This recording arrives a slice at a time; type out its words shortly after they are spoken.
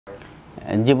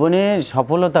জীবনে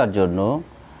সফলতার জন্য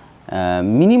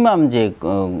মিনিমাম যে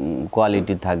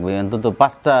কোয়ালিটি থাকবে অন্তত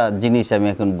 5টা জিনিস আমি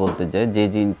এখন বলতে চাই, যে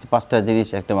 5টা জিনিস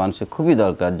একটা মানুষের খুবই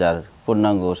দরকার যার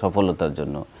পূর্ণাঙ্গ সফলতার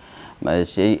জন্য।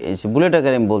 সেই বুলেট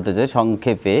আকারে আমি বলতে চাই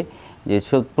সংক্ষেপে, যে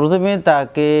প্রথমে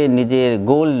তাকে নিজের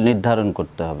গোল নির্ধারণ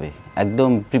করতে হবে, একদম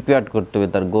প্রিপেয়ার্ড করতে হবে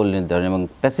তার গোল নির্ধারণ, এবং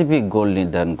স্পেসিফিক গোল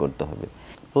নির্ধারণ করতে হবে।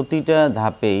 প্রতিটা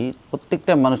ধাপেই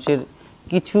প্রত্যেকটা মানুষের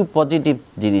কিছু পজিটিভ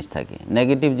জিনিস থাকে,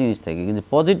 নেগেটিভ জিনিস থাকে, কিন্তু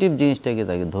পজিটিভ জিনিসটাকে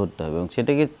তাকে ধরতে হবে এবং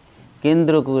সেটাকে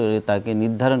কেন্দ্র করে তাকে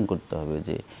নির্ধারণ করতে হবে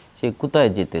যে সে কোথায়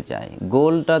যেতে চায়।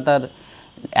 গোলটা তার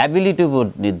অ্যাবিলিটির উপর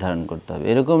নির্ধারণ করতে হবে।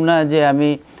 এরকম না যে আমি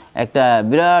একটা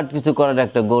বিরাট কিছু করার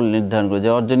একটা গোল নির্ধারণ করে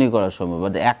যে অর্জনই করা সম্ভব,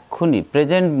 বাট এক্ষুনি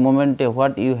প্রেজেন্ট মোমেন্টে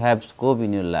what you have scope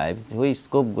in your life, ওই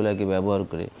স্কোপগুলোকে ব্যবহার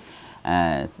করে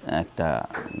একটা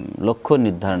লক্ষ্য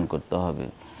নির্ধারণ করতে হবে।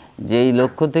 যেই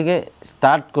লক্ষ্য থেকে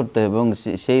স্টার্ট করতে হবে এবং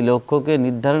সেই লক্ষ্যকে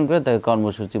নির্ধারণ করে তাকে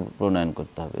কর্মসূচি প্রণয়ন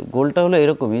করতে হবে। গোলটা হলো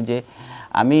এরকমই যে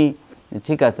আমি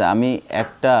ঠিক আছে, আমি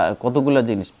একটা কতগুলো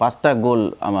জিনিস 5টা গোল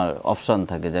আমার অপশান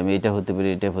থাকে যে আমি এটা হতে পারি,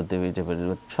 এটা হতে পারি, এটা পারি,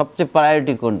 সবচেয়ে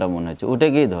প্রায়োরিটি কোনটা মনে হচ্ছে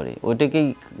ওটাকেই ধরে, ওইটাকেই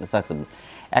সাকসেসফুল।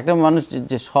 একটা মানুষ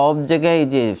যে সব জায়গায়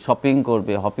যে হপিং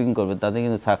করবে তাতে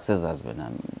কিন্তু সাকসেস আসবে না।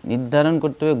 নির্ধারণ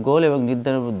করতে হবে গোল এবং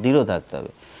নির্ধারণের উপর দৃঢ় থাকতে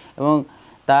হবে এবং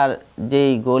তার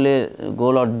যেই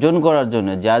গোল অর্জন করার জন্য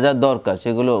যা যা দরকার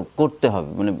সেগুলো করতে হবে।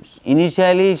 মানে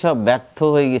ইনিশিয়ালি সব ব্যর্থ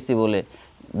হয়ে গেছি বলে,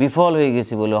 বিফল হয়ে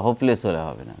গেছি বলে হোপলেস হলে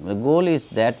হবে না। Goal is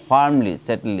that firmly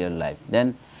settle year life, দেন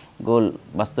গোল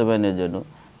বাস্তবায়নের জন্য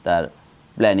তার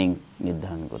প্ল্যানিং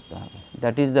নির্ধারণ করতে হবে।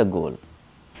 That is the goal.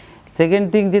 Second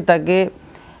thing, যে তাকে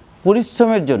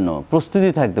পরিশ্রমের জন্য প্রস্তুতি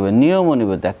থাকতে হবে, নিয়ম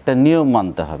অনুগত একটা নিয়ম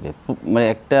মানতে হবে। মানে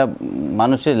একটা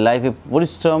মানুষের লাইফে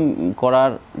পরিশ্রম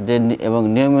করার যে এবং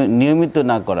নিয়মিত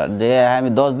না করার, যে আমি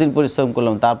 10 দিন পরিশ্রম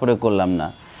করলাম তারপরে করলাম না,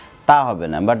 তা হবে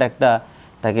না। বাট একটা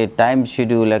তাকে টাইম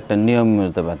শিডিউল, একটা নিয়ম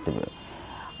মেনে পারতে হবে।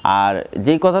 আর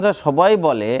যেই কথাটা সবাই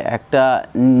বলে একটা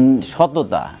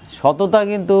সততা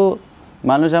কিন্তু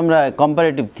মানুষ, আমরা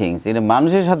কম্পারেটিভ থিংস, এটা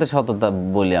মানুষের সাথে সততা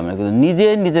বলি আমরা, কিন্তু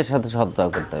নিজের সাথে সততা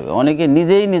করতে হবে। অনেকে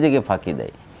নিজেই নিজেকে ফাঁকি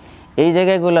দেয়। এই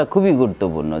জায়গাগুলো খুবই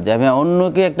গুরুত্বপূর্ণ, যে আমি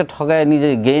অন্যকে একটা ঠগায় নিজে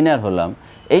গেইনার হলাম,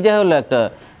 এইটা হলো একটা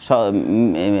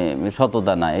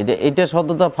সততা না। এটা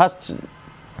সততা ফার্স্ট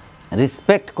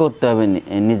রেসপেক্ট করতে হবে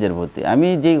নিজের প্রতি। আমি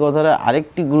যেই কথাটা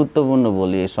আরেকটি গুরুত্বপূর্ণ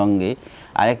বলি এর সঙ্গে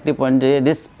আরেকটি পয়েন্ট, যে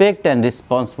রেসপেক্ট অ্যান্ড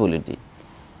রেসপন্সিবিলিটি।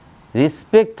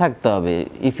 রেসপেক্ট থাকতে হবে।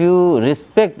 If you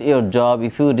respect your job,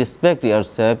 if you respect your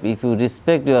self, if you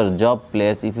respect your job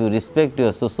place, if you respect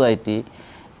your society,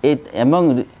 এবং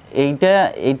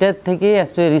এইটার থেকে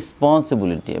আসবে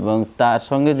রেসপন্সিবিলিটি, এবং তার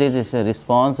সঙ্গে যে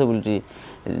রেসপন্সিবিলিটি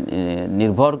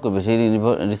নির্ভর করবে, সেই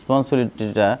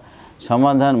রেসপন্সিবিলিটিটা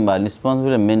সমাধান বা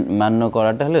রেসপন্সিবিলিটি মান্য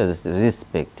করাটা হলো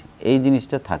রেসপেক্ট। এই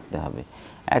জিনিসটা থাকতে হবে।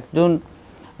 একজন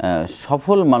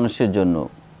সফল মানুষের জন্য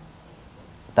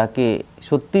তাকে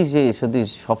সত্যি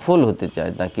সফল হতে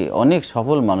চায়, তাকে অনেক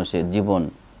সফল মানুষের জীবন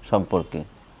সম্পর্কে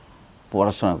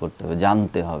পড়াশোনা করতে হবে,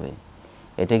 জানতে হবে।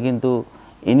 এটা কিন্তু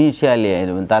ইনিশিয়ালি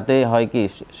তাতে হয় কি,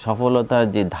 সফলতার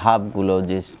যে ধাপগুলো,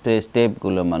 যে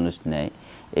স্টেপগুলো মানুষ নেয়,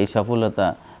 এই সফলতা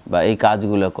বা এই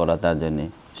কাজগুলো করা তার জন্যে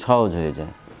সহজ হয়ে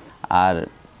যায়। আর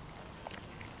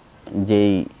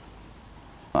যেই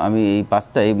আমি এই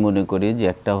 5টাই মনে করি, যে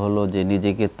একটা হলো যে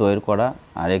নিজেকে তৈরি করা,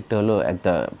 আর একটা হলো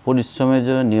একটা পরিশ্রমের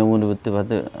জন্য নিয়ম অনুবর্তিবাদ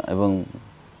এবং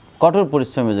কঠোর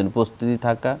পরিশ্রমের জন্য প্রস্তুতি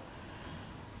থাকা,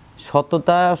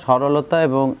 সততা, সরলতা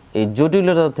এবং এই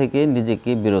জটিলতা থেকে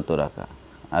নিজেকে বিরত রাখা,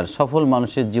 আর সফল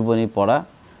মানুষের জীবনী পড়া,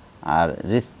 আর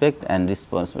respect and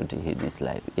responsibility in his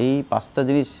life. এই 5টা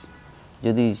জিনিস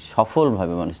যদি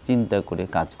সফলভাবে মানুষ চিন্তা করে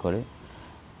কাজ করে,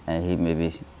 হি may be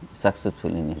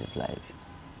successful in his life.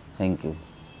 Thank you.